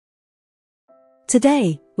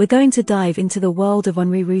Today, we're going to dive into the world of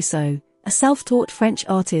Henri Rousseau, a self-taught French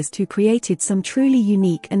artist who created some truly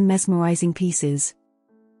unique and mesmerizing pieces.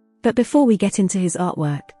 But before we get into his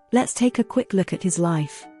artwork, let's take a quick look at his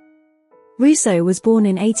life. Rousseau was born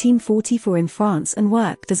in 1844 in France and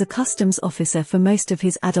worked as a customs officer for most of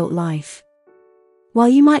his adult life. While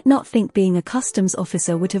you might not think being a customs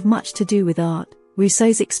officer would have much to do with art,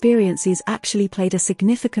 Rousseau's experiences actually played a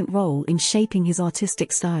significant role in shaping his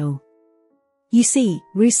artistic style. You see,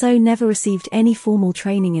 Rousseau never received any formal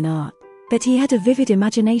training in art, but he had a vivid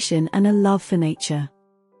imagination and a love for nature.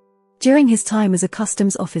 During his time as a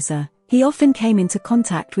customs officer, he often came into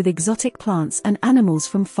contact with exotic plants and animals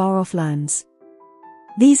from far-off lands.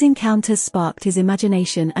 These encounters sparked his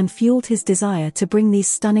imagination and fueled his desire to bring these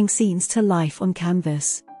stunning scenes to life on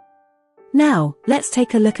canvas. Now, let's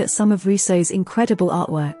take a look at some of Rousseau's incredible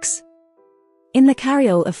artworks. In the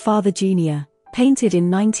Carriole of Father Junier, painted in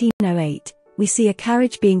 1908, we see a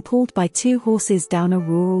carriage being pulled by two horses down a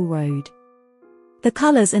rural road. The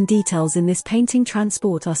colors and details in this painting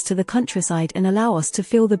transport us to the countryside and allow us to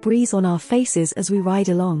feel the breeze on our faces as we ride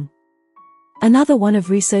along. Another one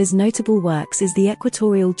of Rousseau's notable works is the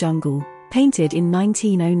Equatorial Jungle, painted in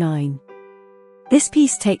 1909. This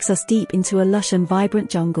piece takes us deep into a lush and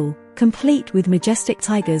vibrant jungle, complete with majestic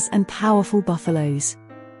tigers and powerful buffaloes.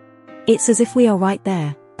 It's as if we are right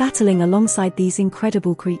there, battling alongside these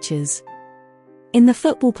incredible creatures. In The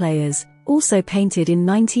Football Players, also painted in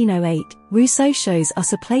 1908, Rousseau shows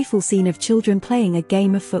us a playful scene of children playing a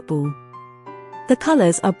game of football. The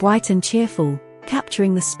colors are bright and cheerful,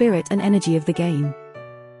 capturing the spirit and energy of the game.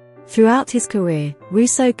 Throughout his career,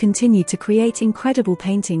 Rousseau continued to create incredible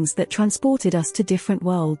paintings that transported us to different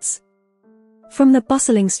worlds. From the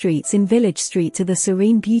bustling streets in Village Street to the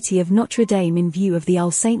serene beauty of Notre Dame in view of the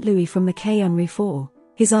Île Saint-Louis from the Quai Henri Rousseau,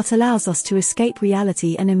 his art allows us to escape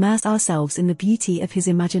reality and immerse ourselves in the beauty of his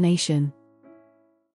imagination.